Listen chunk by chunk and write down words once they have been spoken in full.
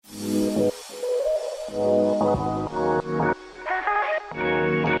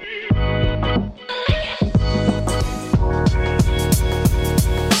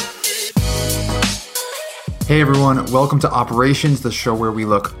Hey everyone, welcome to Operations, the show where we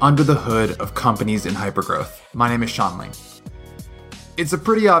look under the hood of companies in hypergrowth. My name is Sean Ling. It's a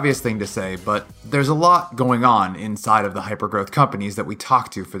pretty obvious thing to say, but there's a lot going on inside of the hypergrowth companies that we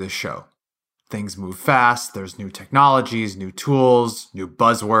talk to for this show. Things move fast, there's new technologies, new tools, new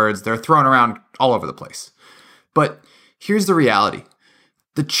buzzwords, they're thrown around all over the place. But here's the reality.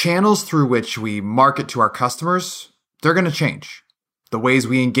 The channels through which we market to our customers, they're going to change. The ways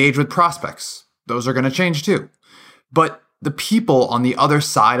we engage with prospects, those are going to change too. But the people on the other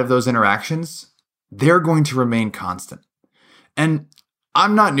side of those interactions, they're going to remain constant. And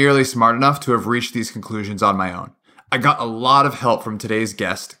I'm not nearly smart enough to have reached these conclusions on my own. I got a lot of help from today's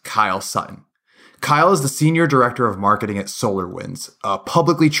guest, Kyle Sutton. Kyle is the Senior Director of Marketing at SolarWinds, a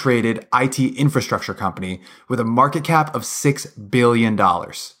publicly traded IT infrastructure company with a market cap of $6 billion.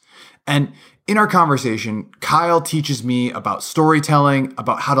 And in our conversation, Kyle teaches me about storytelling,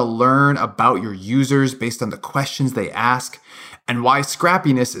 about how to learn about your users based on the questions they ask, and why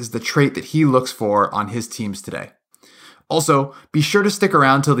scrappiness is the trait that he looks for on his teams today. Also, be sure to stick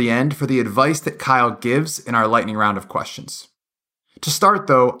around till the end for the advice that Kyle gives in our lightning round of questions. To start,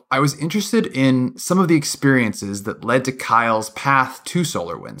 though, I was interested in some of the experiences that led to Kyle's path to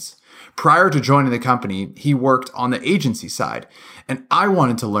SolarWinds. Prior to joining the company, he worked on the agency side, and I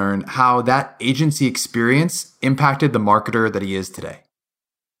wanted to learn how that agency experience impacted the marketer that he is today.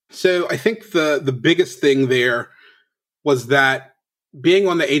 So I think the biggest thing there was that being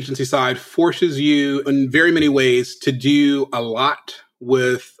on the agency side forces you in very many ways to do a lot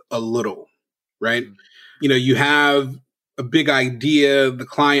with a little, right? You know, you have a big idea, the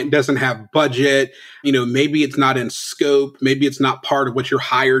client doesn't have budget, maybe it's not in scope, maybe it's not part of what you're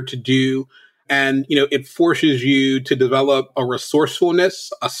hired to do. And, it forces you to develop a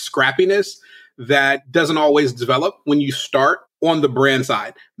resourcefulness, a scrappiness that doesn't always develop when you start on the brand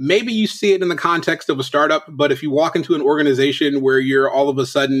side. Maybe you see it in the context of a startup, but if you walk into an organization where you're all of a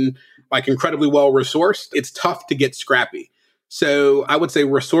sudden like incredibly well resourced, it's tough to get scrappy. So I would say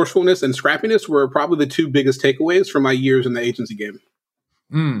resourcefulness and scrappiness were probably the two biggest takeaways from my years in the agency game.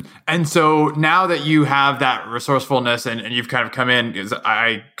 And so now that you have that resourcefulness and you've kind of come in,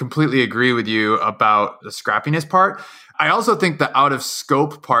 I completely agree with you about the scrappiness part. I also think the out of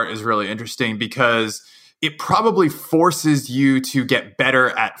scope part is really interesting because it probably forces you to get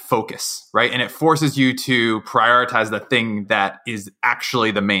better at focus, right? And it forces you to prioritize the thing that is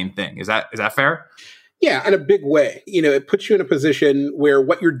actually the main thing. Is that fair? Yeah, in a big way. It puts you in a position where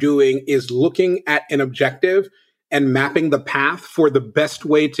what you're doing is looking at an objective and mapping the path for the best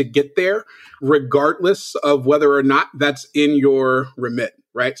way to get there, regardless of whether or not that's in your remit,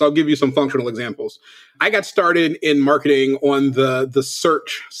 right? So I'll give you some functional examples. I got started in marketing on the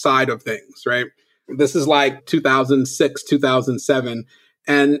search side of things, right? This is like 2006, 2007.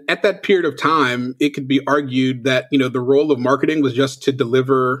 And at that period of time, it could be argued that, the role of marketing was just to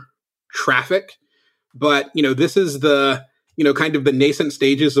deliver traffic. But, this is the, kind of the nascent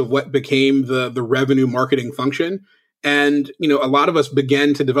stages of what became the revenue marketing function. And, a lot of us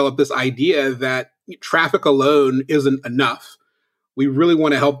began to develop this idea that traffic alone isn't enough. We really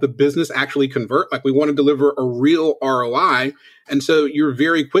want to help the business actually convert. Like we want to deliver a real ROI. And so you're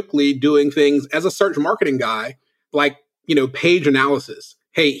very quickly doing things as a search marketing guy, like, page analysis.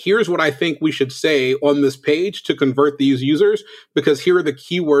 Hey, here's what I think we should say on this page to convert these users, because here are the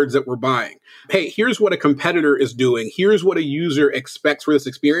keywords that we're buying. Hey, here's what a competitor is doing. Here's what a user expects for this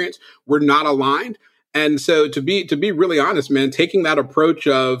experience. We're not aligned. And so to be really honest, man, taking that approach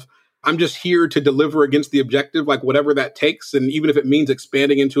of I'm just here to deliver against the objective, like whatever that takes. And even if it means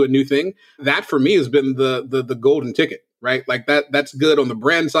expanding into a new thing, that for me has been the golden ticket, right? Like that's good on the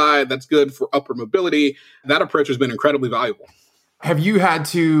brand side. That's good for upward mobility. That approach has been incredibly valuable. Have you had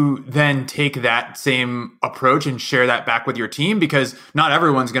to then take that same approach and share that back with your team? Because not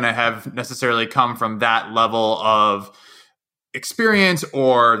everyone's going to have necessarily come from that level of experience,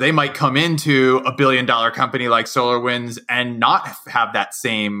 or they might come into a $1 billion company like SolarWinds and not have that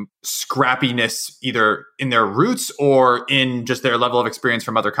same scrappiness either in their roots or in just their level of experience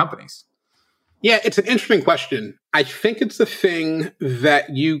from other companies. Yeah, it's an interesting question. I think it's a thing that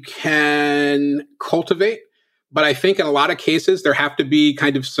you can cultivate. But I think in a lot of cases, there have to be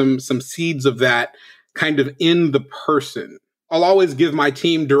kind of some seeds of that kind of in the person. I'll always give my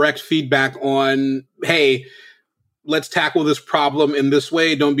team direct feedback on, hey, let's tackle this problem in this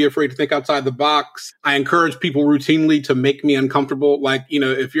way. Don't be afraid to think outside the box. I encourage people routinely to make me uncomfortable. Like,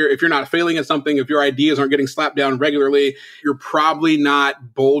 if you're not failing at something, if your ideas aren't getting slapped down regularly, you're probably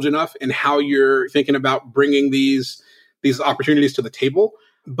not bold enough in how you're thinking about bringing these opportunities to the table.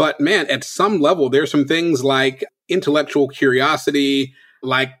 But man, at some level, there's some things like intellectual curiosity,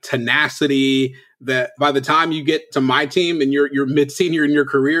 like tenacity, that by the time you get to my team and you're mid-senior in your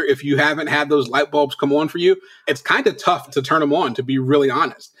career, if you haven't had those light bulbs come on for you, it's kind of tough to turn them on, to be really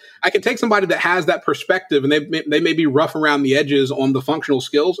honest. I can take somebody that has that perspective and they may be rough around the edges on the functional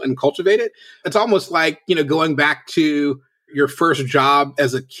skills and cultivate it. It's almost like, going back to your first job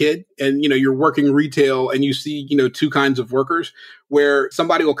as a kid and, you're working retail and you see, two kinds of workers where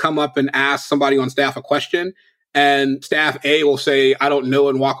somebody will come up and ask somebody on staff a question. And staff A will say, I don't know,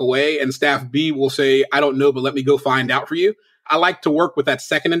 and walk away. And staff B will say, I don't know, but let me go find out for you. I like to work with that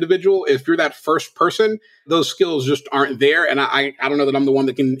second individual. If you're that first person, those skills just aren't there. And I don't know that I'm the one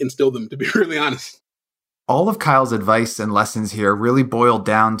that can instill them, to be really honest. All of Kyle's advice and lessons here really boiled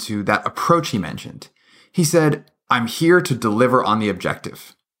down to that approach he mentioned. He said, I'm here to deliver on the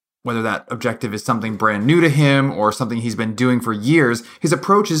objective. Whether that objective is something brand new to him or something he's been doing for years, his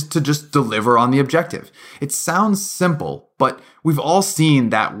approach is to just deliver on the objective. It sounds simple, but we've all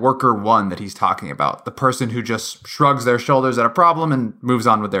seen that worker one that he's talking about, the person who just shrugs their shoulders at a problem and moves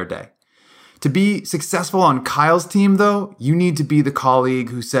on with their day. To be successful on Kyle's team, though, you need to be the colleague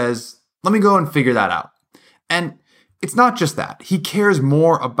who says, let me go and figure that out. And it's not just that. He cares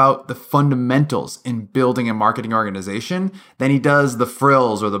more about the fundamentals in building a marketing organization than he does the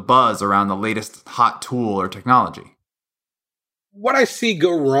frills or the buzz around the latest hot tool or technology. What I see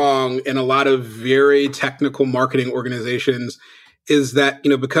go wrong in a lot of very technical marketing organizations is that,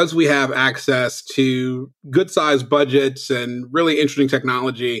 because we have access to good sized budgets and really interesting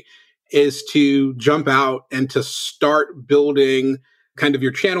technology, is to jump out and to start building kind of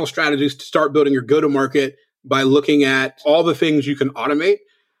your channel strategies, to start building your go-to-market by looking at all the things you can automate.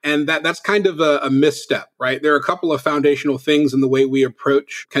 And that's kind of a misstep, right? There are a couple of foundational things in the way we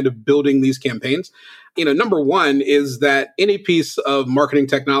approach kind of building these campaigns. Number one is that any piece of marketing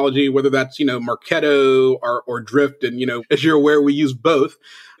technology, whether that's, Marketo or Drift, and, as you're aware, we use both,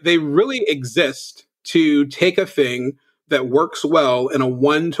 they really exist to take a thing that works well in a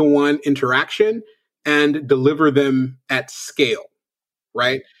one-to-one interaction and deliver them at scale,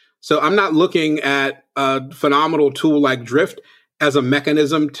 right? So I'm not looking at a phenomenal tool like Drift as a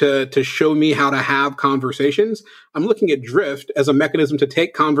mechanism to show me how to have conversations. I'm looking at Drift as a mechanism to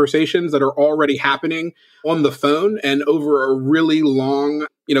take conversations that are already happening on the phone and over a really long,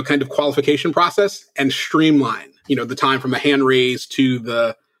 kind of qualification process and streamline, the time from a hand raise to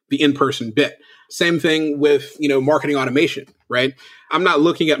the in-person bit. Same thing with, marketing automation, right? I'm not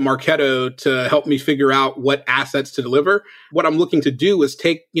looking at Marketo to help me figure out what assets to deliver. What I'm looking to do is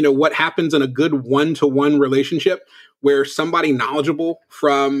take, what happens in a good one-to-one relationship where somebody knowledgeable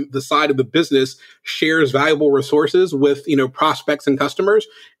from the side of the business shares valuable resources with, prospects and customers.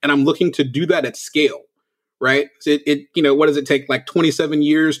 And I'm looking to do that at scale, right? What does it take? Like 27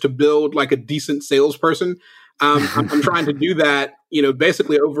 years to build like a decent salesperson? I'm trying to do that,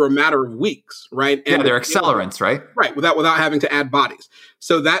 basically over a matter of weeks, right? And they're accelerants, right? Right, without having to add bodies.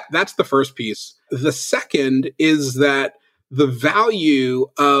 So that's the first piece. The second is that the value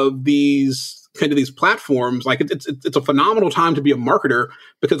of these platforms, like it's a phenomenal time to be a marketer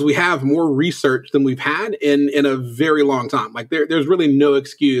because we have more research than we've had in a very long time. Like there's really no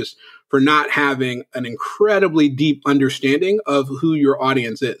excuse for not having an incredibly deep understanding of who your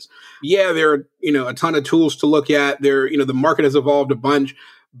audience is. Yeah, there are, a ton of tools to look at. The market has evolved a bunch,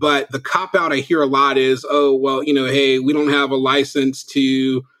 but the cop out I hear a lot is, oh, well, hey, we don't have a license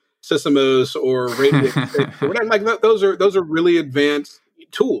to Sysomos or Radio or whatever. Like those are really advanced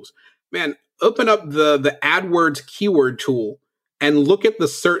tools. Man, open up the AdWords keyword tool and look at the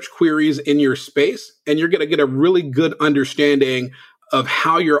search queries in your space, and you're going to get a really good understanding of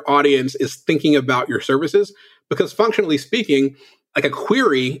how your audience is thinking about your services. Because functionally speaking, like a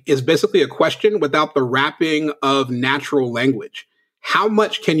query is basically a question without the wrapping of natural language. How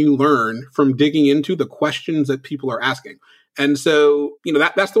much can you learn from digging into the questions that people are asking? And so,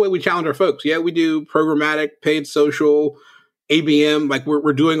 that's the way we challenge our folks. Yeah, we do programmatic, paid social, ABM, like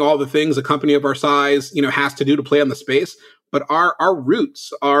we're doing all the things a company of our size, has to do to play on the space. But our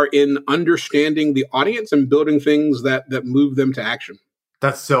roots are in understanding the audience and building things that move them to action.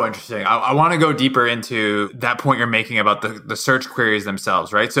 That's so interesting. I want to go deeper into that point you're making about the search queries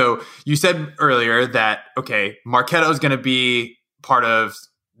themselves, right? So you said earlier that, okay, Marketo is going to be part of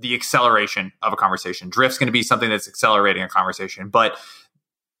the acceleration of a conversation. Drift's going to be something that's accelerating a conversation. But,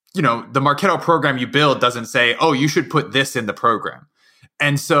 the Marketo program you build doesn't say, oh, you should put this in the program.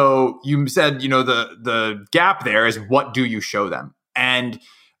 And so you said, the gap there is what do you show them? And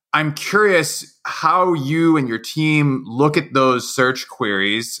I'm curious how you and your team look at those search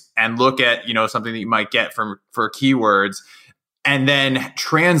queries and look at, something that you might get for keywords and then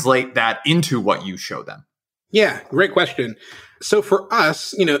translate that into what you show them. Yeah, great question. So for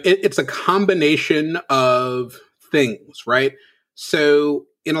us, it's a combination of things, right? So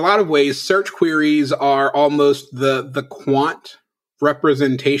in a lot of ways, search queries are almost the quant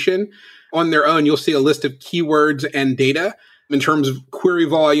representation. On their own, you'll see a list of keywords and data in terms of query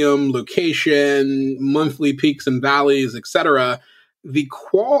volume, location, monthly peaks and valleys, etc. The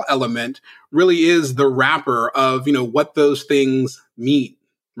qual element really is the wrapper of, what those things mean,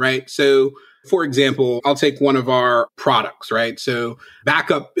 right? So for example, I'll take one of our products, right? So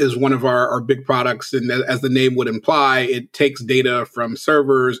backup is one of our big products. And as the name would imply, it takes data from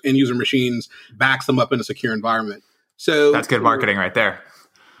servers and user machines, backs them up in a secure environment. So that's good marketing right there.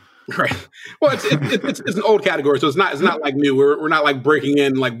 Right. Well, it's an old category, so it's not like new. We're not like breaking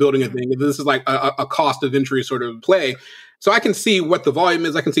in, like building a thing. This is like a cost of entry sort of play. So I can see what the volume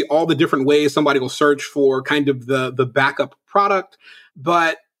is. I can see all the different ways somebody will search for kind of the backup product.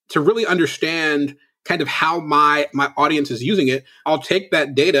 But to really understand kind of how my audience is using it, I'll take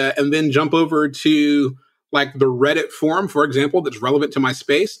that data and then jump over to like the Reddit forum, for example, that's relevant to my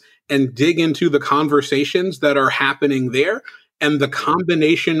space, and dig into the conversations that are happening there. And the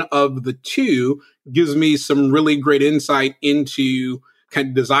combination of the two gives me some really great insight into kind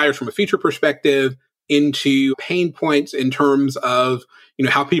of desires from a feature perspective, into pain points in terms of,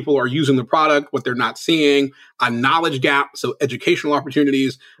 how people are using the product, what they're not seeing, a knowledge gap, so educational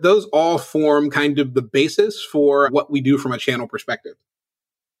opportunities. Those all form kind of the basis for what we do from a channel perspective.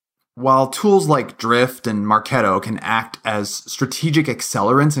 While tools like Drift and Marketo can act as strategic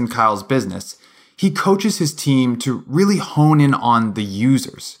accelerants in Kyle's business, he coaches his team to really hone in on the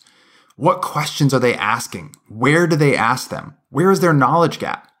users. What questions are they asking? Where do they ask them? Where is their knowledge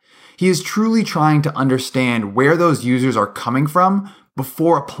gap? He is truly trying to understand where those users are coming from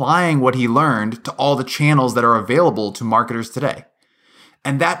before applying what he learned to all the channels that are available to marketers today.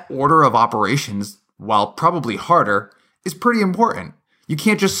 And that order of operations, while probably harder, is pretty important. You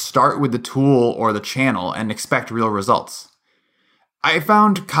can't just start with the tool or the channel and expect real results. I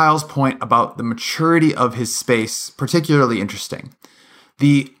found Kyle's point about the maturity of his space particularly interesting.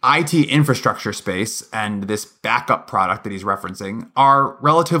 The IT infrastructure space and this backup product that he's referencing are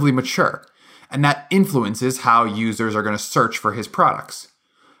relatively mature, and that influences how users are going to search for his products.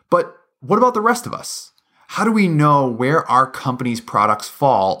 But what about the rest of us? How do we know where our company's products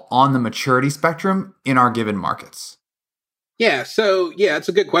fall on the maturity spectrum in our given markets? Yeah, so it's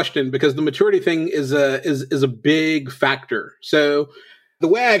a good question because the maturity thing is a big factor. So the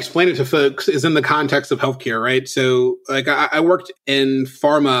way I explain it to folks is in the context of healthcare, right? So like I worked in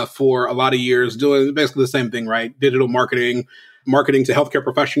pharma for a lot of years doing basically the same thing, right? Digital marketing to healthcare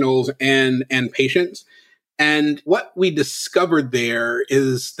professionals and patients. And what we discovered there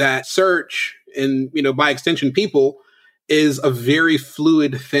is that search and, by extension, people is a very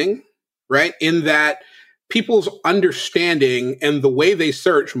fluid thing, right? In that people's understanding and the way they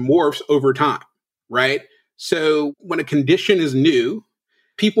search morphs over time, right? So when a condition is new,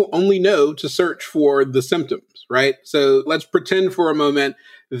 people only know to search for the symptoms, right? So let's pretend for a moment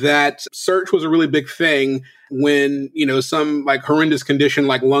that search was a really big thing when, some like horrendous condition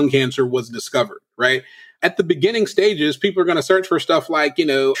like lung cancer was discovered, right? At the beginning stages, people are going to search for stuff like,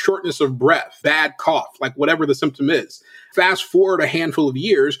 shortness of breath, bad cough, like whatever the symptom is. Fast forward a handful of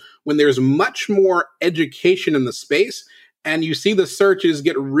years when there's much more education in the space and you see the searches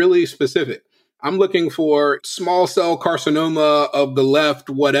get really specific. I'm looking for small cell carcinoma of the left,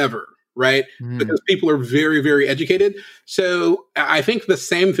 whatever, right? Because people are very, very educated. So I think the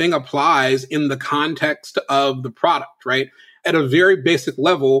same thing applies in the context of the product, right? At a very basic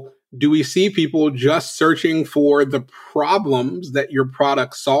level, do we see people just searching for the problems that your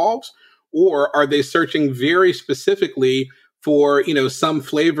product solves? Or are they searching very specifically for, some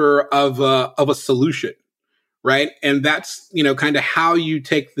flavor of a solution, right? And that's, kind of how you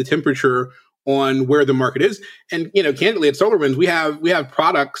take the temperature on where the market is. And, candidly at SolarWinds, we have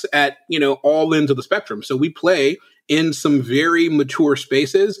products at, all ends of the spectrum. So we play in some very mature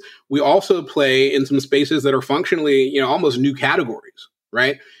spaces. We also play in some spaces that are functionally, almost new categories,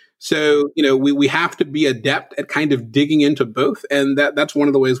 right? So, we have to be adept at kind of digging into both. And that's one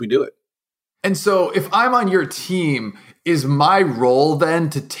of the ways we do it. And so if I'm on your team, is my role then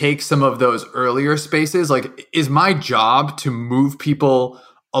to take some of those earlier spaces? Like, is my job to move people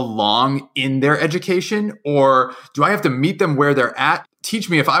along in their education, or do I have to meet them where they're at? Teach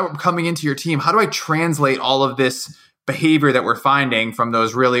me, if I were coming into your team, how do I translate all of this behavior that we're finding from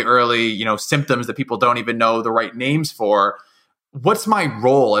those really early, symptoms that people don't even know the right names for? What's my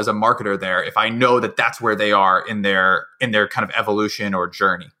role as a marketer there if I know that that's where they are in their kind of evolution or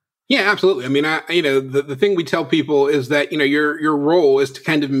journey? Yeah, absolutely. I mean, the thing we tell people is that, your role is to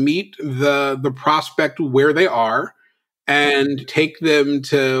kind of meet the prospect where they are and take them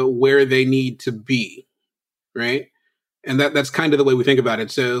to where they need to be, right? And that's kind of the way we think about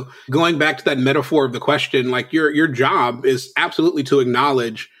it. So going back to that metaphor of the question, like your job is absolutely to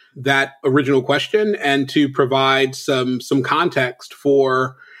acknowledge that original question and to provide some context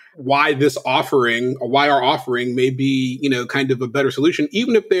for why this offering or why our offering may be, kind of a better solution,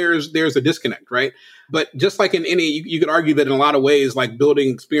 even if there's a disconnect, right? But just like in any, you could argue that in a lot of ways, like building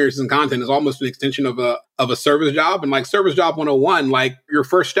experiences and content is almost an extension of a service job. And like service job 101, like your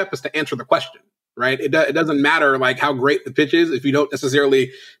first step is to answer the question, right? It doesn't matter like how great the pitch is if you don't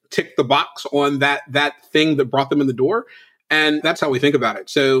necessarily tick the box on that thing that brought them in the door. And that's how we think about it.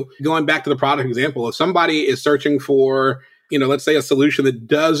 So going back to the product example, if somebody is searching for, let's say a solution that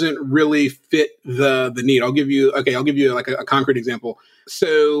doesn't really fit the need, I'll give you like a concrete example.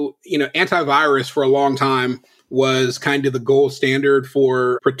 So, antivirus for a long time was kind of the gold standard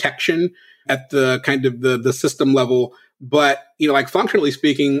for protection at the kind of the system level. But, like functionally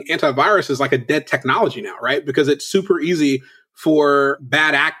speaking, antivirus is like a dead technology now, right? Because it's super easy for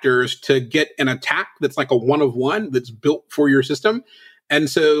bad actors to get an attack that's like a one of one that's built for your system. And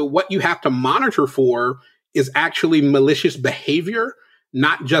so what you have to monitor for is actually malicious behavior,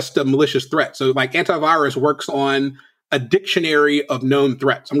 not just a malicious threat. So like antivirus works on a dictionary of known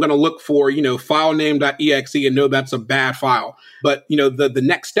threats. I'm going to look for, filename.exe and know that's a bad file. But, the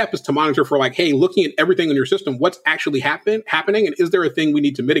next step is to monitor for like, hey, looking at everything in your system, what's actually happening? And is there a thing we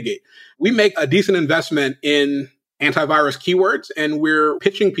need to mitigate? We make a decent investment in antivirus keywords, and we're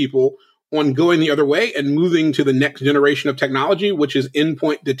pitching people on going the other way and moving to the next generation of technology, which is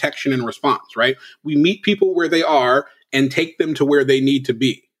endpoint detection and response, right? We meet people where they are and take them to where they need to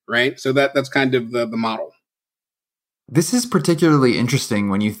be, right? So that's kind of the model. This is particularly interesting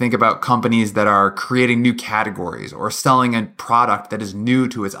when you think about companies that are creating new categories or selling a product that is new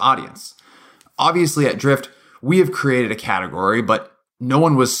to its audience. Obviously, at Drift, we have created a category, but no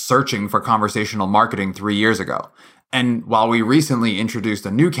one was searching for conversational marketing 3 years ago. And while we recently introduced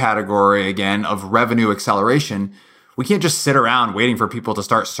a new category again of revenue acceleration, we can't just sit around waiting for people to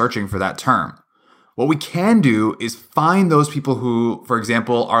start searching for that term. What we can do is find those people who, for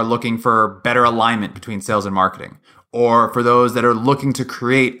example, are looking for better alignment between sales and marketing, or for those that are looking to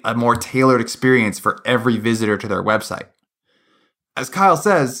create a more tailored experience for every visitor to their website. As Kyle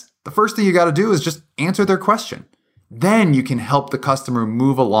says, the first thing you got to do is just answer their question. Then you can help the customer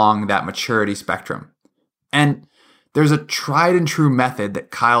move along that maturity spectrum. And there's a tried and true method that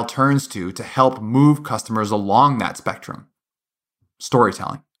Kyle turns to help move customers along that spectrum: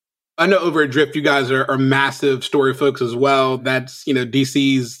 storytelling. I know over at Drift, you guys are massive story folks as well. That's,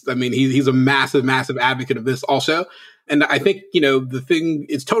 DC's, he's a massive, massive advocate of this also. And I think, the thing,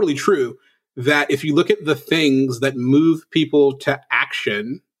 it's totally true that if you look at the things that move people to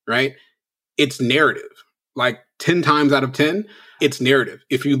action, right, it's narrative. Like 10 times out of 10, it's narrative.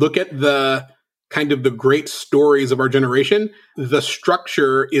 If you look at the kind of the great stories of our generation, the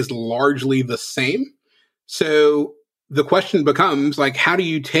structure is largely the same. So the question becomes like, how do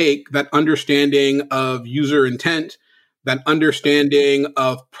you take that understanding of user intent, that understanding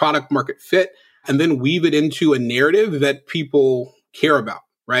of product market fit, and then weave it into a narrative that people care about,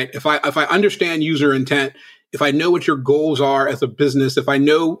 right? If I understand user intent, if I know what your goals are as a business, if I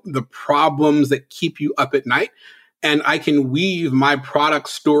know the problems that keep you up at night, and I can weave my product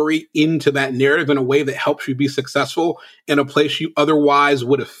story into that narrative in a way that helps you be successful in a place you otherwise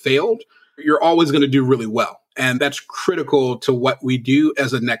would have failed, you're always going to do really well. And that's critical to what we do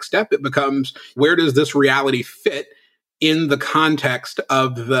as a next step. It becomes, where does this reality fit in the context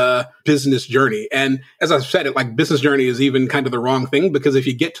of the business journey? And as I've said, like business journey is even kind of the wrong thing, because if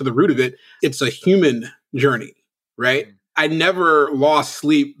you get to the root of it, it's a human journey, right? I never lost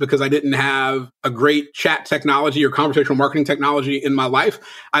sleep because I didn't have a great chat technology or conversational marketing technology in my life.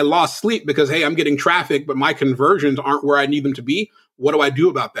 I lost sleep because, hey, I'm getting traffic, but my conversions aren't where I need them to be. What do I do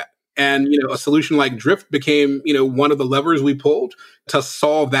about that? And, a solution like Drift became, one of the levers we pulled to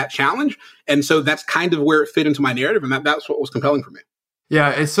solve that challenge. And so that's kind of where it fit into my narrative. And that's what was compelling for me.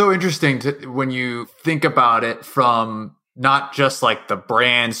 Yeah, it's so interesting when you think about it from not just like the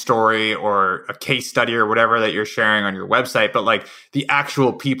brand story or a case study or whatever that you're sharing on your website, but like the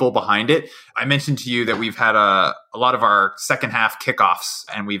actual people behind it. I mentioned to you that we've had a lot of our second half kickoffs,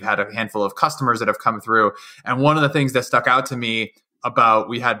 and we've had a handful of customers that have come through. And one of the things that stuck out to me about,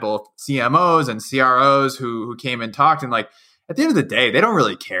 we had both CMOs and CROs who came and talked, and like at the end of the day, they don't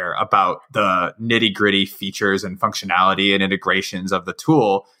really care about the nitty gritty features and functionality and integrations of the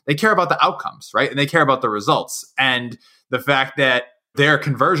tool. They care about the outcomes, right? And they care about the results. And the fact that their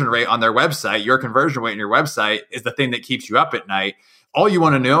conversion rate on their website, your conversion rate on your website is the thing that keeps you up at night. All you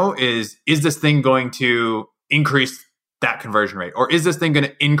want to know is this thing going to increase that conversion rate? Or is this thing going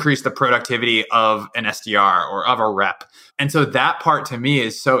to increase the productivity of an SDR or of a rep? And so that part to me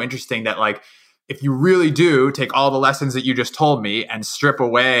is so interesting that like, if you really do take all the lessons that you just told me and strip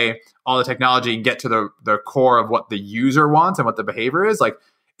away all the technology and get to the core of what the user wants and what the behavior is, like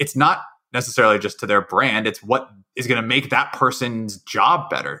it's not necessarily just to their brand. It's what is going to make that person's job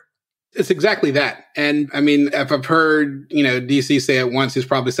better. It's exactly that. And I mean, if I've heard, DC say it once, he's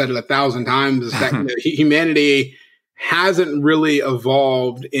probably said it 1,000 times, is that humanity hasn't really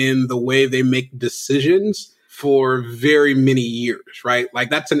evolved in the way they make decisions for very many years, right?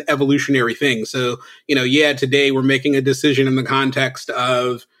 Like that's an evolutionary thing. So, today we're making a decision in the context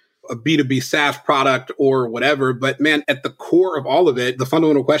of a B2B SaaS product or whatever. But man, at the core of all of it, the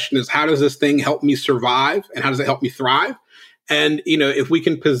fundamental question is, how does this thing help me survive? And how does it help me thrive? And, if we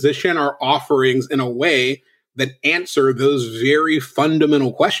can position our offerings in a way that answer those very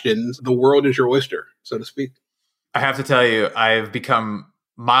fundamental questions, the world is your oyster, so to speak. I have to tell you, I've become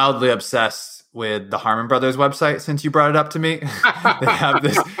mildly obsessed with the Harmon Brothers website since you brought it up to me. They have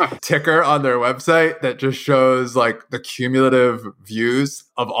this ticker on their website that just shows like the cumulative views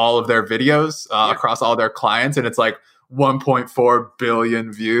of all of their videos across all their clients. And it's like 1.4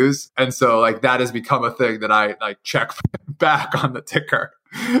 billion views. And so like that has become a thing that I like check back on the ticker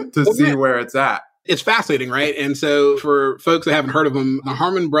to see where it's at. It's fascinating, right? And so for folks that haven't heard of them, the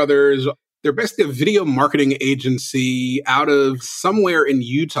Harmon Brothers, they're basically a video marketing agency out of somewhere in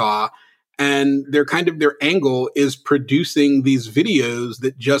Utah. And their angle is producing these videos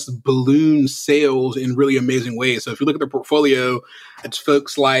that just balloon sales in really amazing ways. So if you look at their portfolio, it's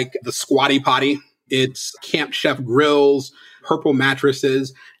folks like the Squatty Potty, it's Camp Chef Grills, Purple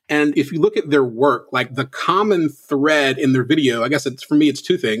Mattresses. And if you look at their work, like the common thread in their video, I guess for me, it's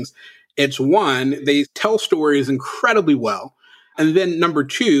two things. It's one, they tell stories incredibly well. And then number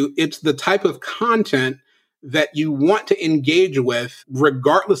two, it's the type of content that you want to engage with,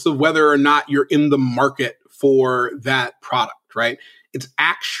 regardless of whether or not you're in the market for that product, right? It's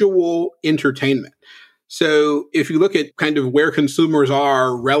actual entertainment. So if you look at kind of where consumers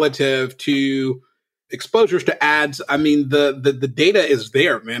are relative to exposures to ads, I mean, the data is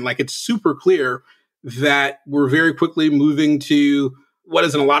there, man. Like it's super clear that we're very quickly moving to what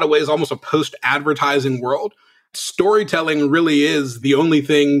is in a lot of ways almost a post-advertising world. Storytelling really is the only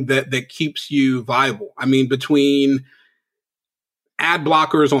thing that keeps you viable. I mean, between ad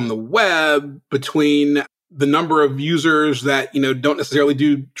blockers on the web, between the number of users that, don't necessarily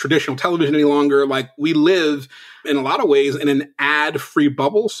do traditional television any longer, like we live in a lot of ways in an ad-free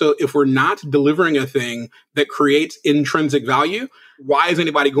bubble. So if we're not delivering a thing that creates intrinsic value, why is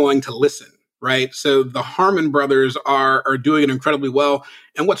anybody going to listen? Right. So the Harmon Brothers are doing it incredibly well.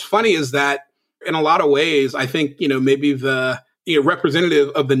 And what's funny is that in a lot of ways, I think, maybe the representative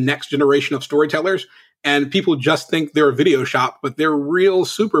of the next generation of storytellers, and people just think they're a video shop, but their real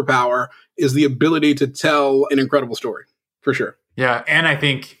superpower is the ability to tell an incredible story, for sure. Yeah. And I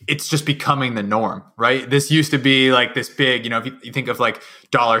think it's just becoming the norm, right? This used to be like this big, if you think of like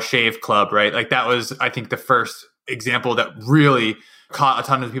Dollar Shave Club, right? Like that was, I think, the first example that really caught a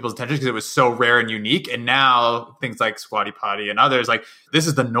ton of people's attention because it was so rare and unique. And now things like Squatty Potty and others, like this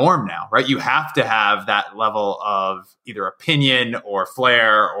is the norm now, right? You have to have that level of either opinion or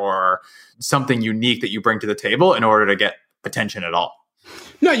flair or something unique that you bring to the table in order to get attention at all.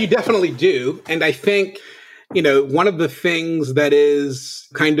 No, you definitely do. And I think, one of the things that is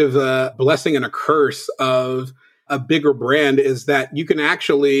kind of a blessing and a curse of a bigger brand is that you can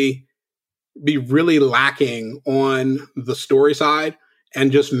actually be really lacking on the story side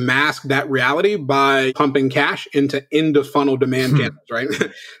and just mask that reality by pumping cash into end-of-funnel demand channels, right?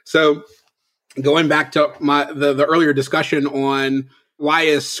 So going back to the earlier discussion on why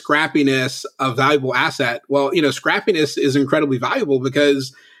is scrappiness a valuable asset? Well, scrappiness is incredibly valuable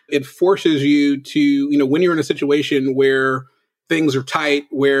because it forces you to, when you're in a situation where things are tight,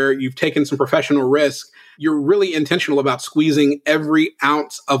 where you've taken some professional risk, you're really intentional about squeezing every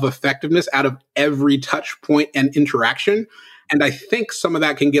ounce of effectiveness out of every touch point and interaction. And I think some of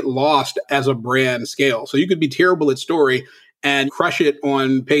that can get lost as a brand scale. So you could be terrible at story and crush it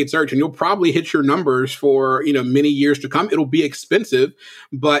on paid search, and you'll probably hit your numbers for, many years to come. It'll be expensive,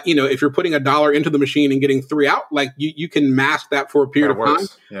 but, if you're putting $1 into the machine and getting 3 out, like you can mask that for a period of time.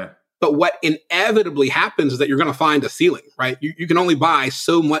 Yeah. But what inevitably happens is that you're going to find a ceiling, right? You can only buy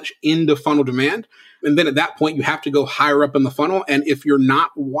so much into funnel demand. And then at that point, you have to go higher up in the funnel. And if you're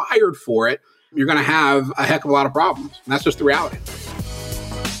not wired for it, you're going to have a heck of a lot of problems. And that's just the reality.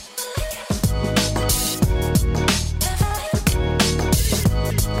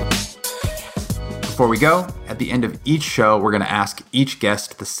 Before we go, at the end of each show, we're going to ask each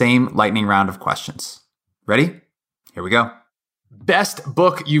guest the same lightning round of questions. Ready? Here we go. Best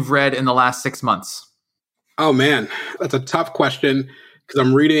book you've read in the last 6 months? Oh, man, that's a tough question because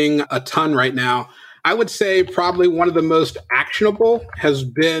I'm reading a ton right now. I would say probably one of the most actionable has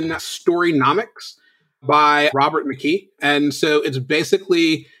been Storynomics by Robert McKee. And so it's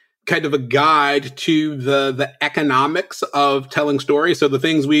basically kind of a guide to the economics of telling stories. So the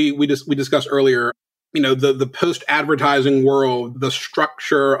things we discussed earlier, the post-advertising world, the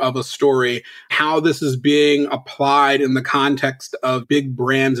structure of a story, how this is being applied in the context of big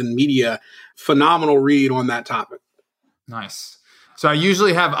brands and media. Phenomenal read on that topic. Nice. So I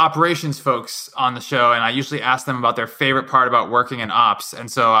usually have operations folks on the show, and I usually ask them about their favorite part about working in ops.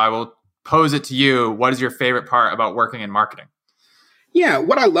 And so I will pose it to you. What is your favorite part about working in marketing? Yeah,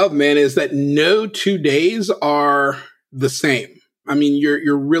 what I love, man, is that no 2 days are the same. I mean,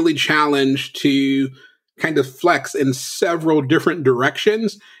 you're really challenged to kind of flex in several different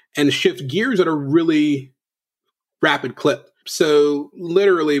directions and shift gears at a really rapid clip. So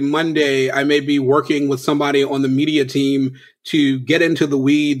literally Monday, I may be working with somebody on the media team to get into the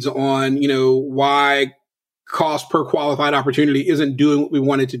weeds on, why cost per qualified opportunity isn't doing what we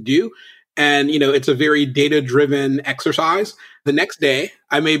wanted to do. And, it's a very data-driven exercise. The next day,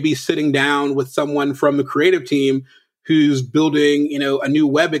 I may be sitting down with someone from the creative team who's building, a new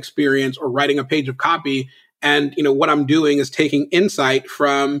web experience or writing a page of copy. And, what I'm doing is taking insight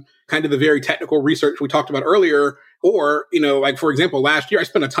from kind of the very technical research we talked about earlier. Or, like, for example, last year, I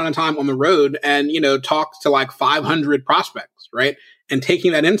spent a ton of time on the road and, talked to like 500 prospects, right? And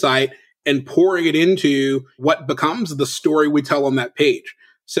taking that insight and pouring it into what becomes the story we tell on that page.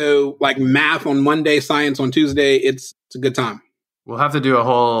 So like math on Monday, science on Tuesday, it's a good time. We'll have to do a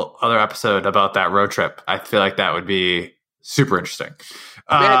whole other episode about that road trip. I feel like that would be super interesting.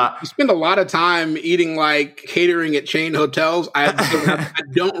 Man, you spend a lot of time eating like catering at chain hotels. I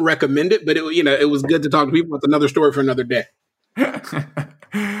don't recommend it, but it was good to talk to people. It's another story for another day. All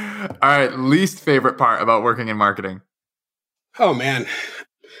right. Least favorite part about working in marketing? Oh, man.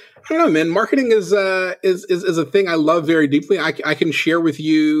 I don't know, man. Marketing is a thing I love very deeply. I can share with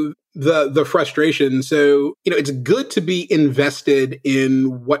you the frustration. So, it's good to be invested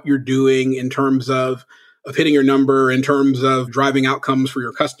in what you're doing in terms of hitting your number, in terms of driving outcomes for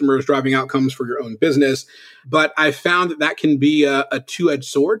your customers, driving outcomes for your own business. But I found that can be a two-edged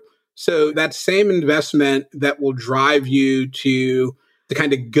sword. So that same investment that will drive you to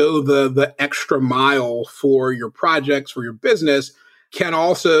kind of go the extra mile for your projects, for your business, can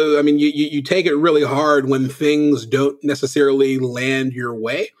also, I mean, you take it really hard when things don't necessarily land your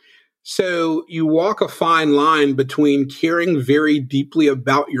way. So you walk a fine line between caring very deeply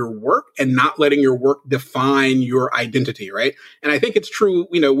about your work and not letting your work define your identity, right? And I think it's true,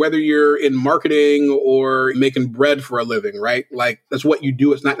 whether you're in marketing or making bread for a living, right? Like that's what you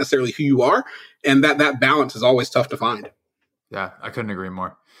do. It's not necessarily who you are. And that balance is always tough to find. Yeah, I couldn't agree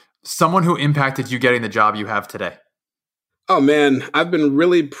more. Someone who impacted you getting the job you have today? Oh, man, I've been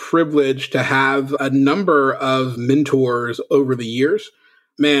really privileged to have a number of mentors over the years.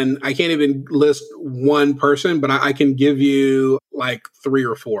 Man, I can't even list one person, but I can give you like 3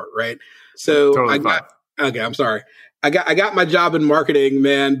 or 4, right? So totally I'm sorry. I got my job in marketing,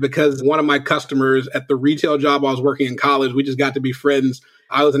 man, because one of my customers at the retail job I was working in college, we just got to be friends.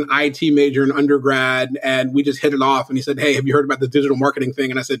 I was an IT major in undergrad and we just hit it off. And he said, "Hey, have you heard about the digital marketing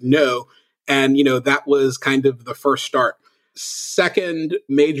thing?" And I said, "No." And, that was kind of the first start. Second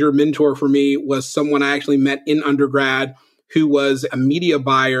major mentor for me was someone I actually met in undergrad who was a media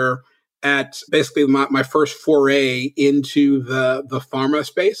buyer at basically my first foray into the pharma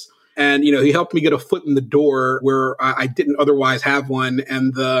space. And, he helped me get a foot in the door where I didn't otherwise have one.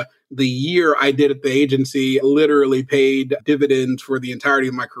 And the year I did at the agency literally paid dividends for the entirety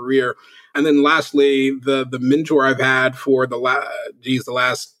of my career. And then lastly, the mentor I've had for the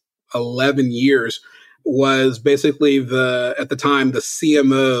last 11 years was basically at the time, the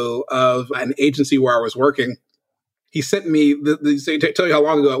CMO of an agency where I was working. He sent me, to tell you how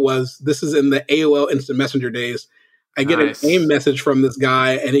long ago it was, this is in the AOL Instant Messenger days. I get an AIM message from this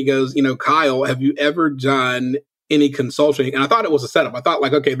guy and he goes, "Kyle, have you ever done any consulting?" And I thought it was a setup. I thought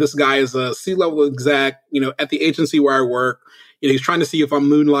like, okay, this guy is a C-level exec, at the agency where I work. He's trying to see if I'm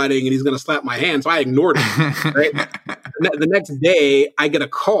moonlighting and he's going to slap my hand. So I ignored him. Right? The next day, I get a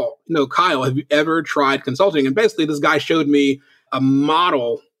call. "Kyle, have you ever tried consulting?" And basically, this guy showed me a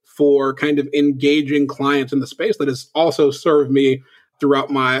model for kind of engaging clients in the space that has also served me throughout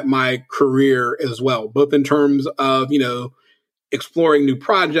my career as well, both in terms of, exploring new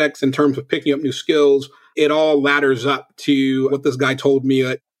projects, in terms of picking up new skills. It all ladders up to what this guy told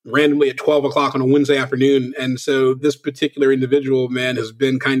me randomly at 12 o'clock on a Wednesday afternoon. And so this particular individual, man, has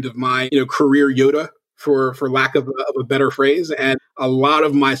been kind of my, career Yoda, for lack of a better phrase. And a lot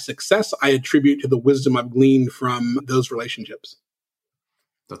of my success I attribute to the wisdom I've gleaned from those relationships.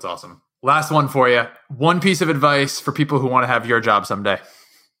 That's awesome. Last one for you. One piece of advice for people who want to have your job someday.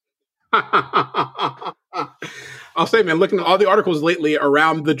 I'll say, man, looking at all the articles lately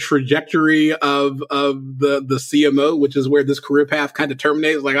around the trajectory of the CMO, which is where this career path kind of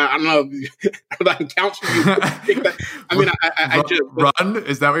terminates. Like, I don't know if I can counsel you. I mean, I just run.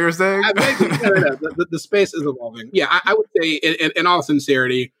 Is that what you're saying? No. The space is evolving. Yeah, I would say, in all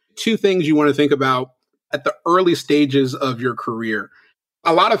sincerity, two things you want to think about at the early stages of your career.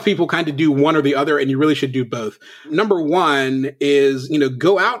 A lot of people kind of do one or the other, and you really should do both. Number one is,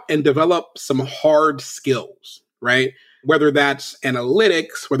 go out and develop some hard skills, right? Whether that's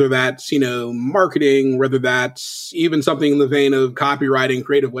analytics, whether that's, marketing, whether that's even something in the vein of copywriting,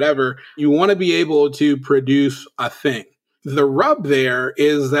 creative, whatever. You want to be able to produce a thing. The rub there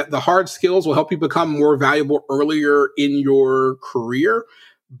is that the hard skills will help you become more valuable earlier in your career.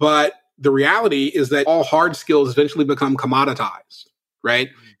 But the reality is that all hard skills eventually become commoditized. Right.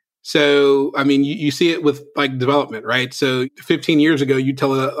 So, I mean, you see it with like development, right? So 15 years ago, you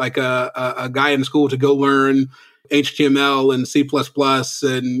tell a guy in school to go learn HTML and C++ and,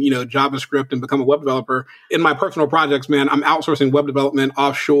 JavaScript and become a web developer. In my personal projects, man, I'm outsourcing web development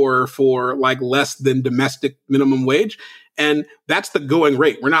offshore for like less than domestic minimum wage. And that's the going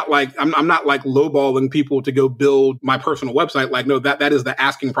rate. We're not like, I'm not like lowballing people to go build my personal website. Like, no, that is the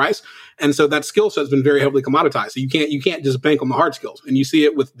asking price. And so that skill set has been very heavily commoditized. So you can't just bank on the hard skills. And you see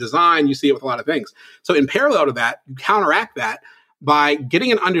it with design, you see it with a lot of things. So in parallel to that, you counteract that by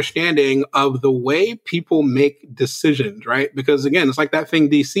getting an understanding of the way people make decisions, right? Because again, it's like that thing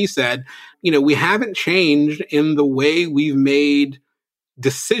DC said, we haven't changed in the way we've made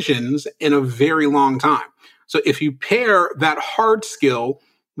decisions in a very long time. So if you pair that hard skill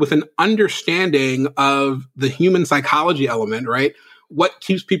with an understanding of the human psychology element, right? What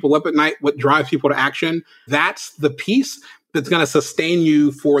keeps people up at night, what drives people to action, that's the piece that's going to sustain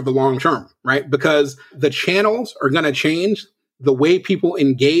you for the long term, right? Because the channels are going to change. The way people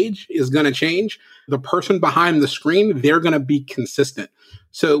engage is going to change. The person behind the screen, they're going to be consistent.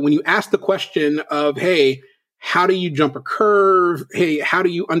 So when you ask the question of, hey, how do you jump a curve? Hey, how do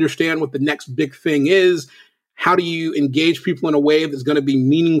you understand what the next big thing is? How do you engage people in a way that's going to be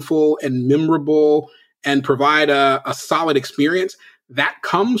meaningful and memorable and provide a solid experience? That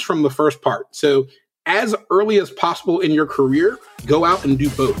comes from the first part. So as early as possible in your career, go out and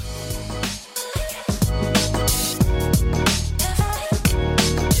do both.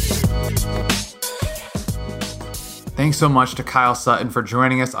 Thanks so much to Kyle Sutton for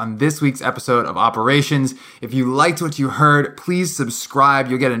joining us on this week's episode of Operations. If you liked what you heard, please subscribe.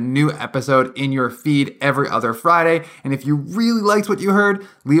 You'll get a new episode in your feed every other Friday. And if you really liked what you heard,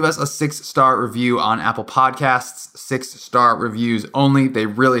 leave us a 6-star review on Apple Podcasts. 6-star reviews only. They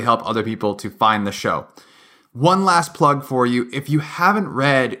really help other people to find the show. One last plug for you. If you haven't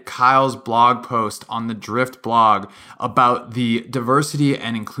read Kyle's blog post on the Drift blog about the diversity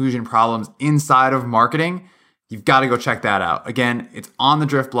and inclusion problems inside of marketing, you've got to go check that out. Again, it's on the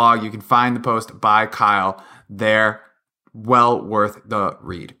Drift blog. You can find the post by Kyle there. Well worth the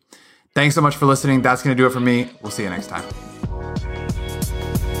read. Thanks so much for listening. That's going to do it for me. We'll see you next time.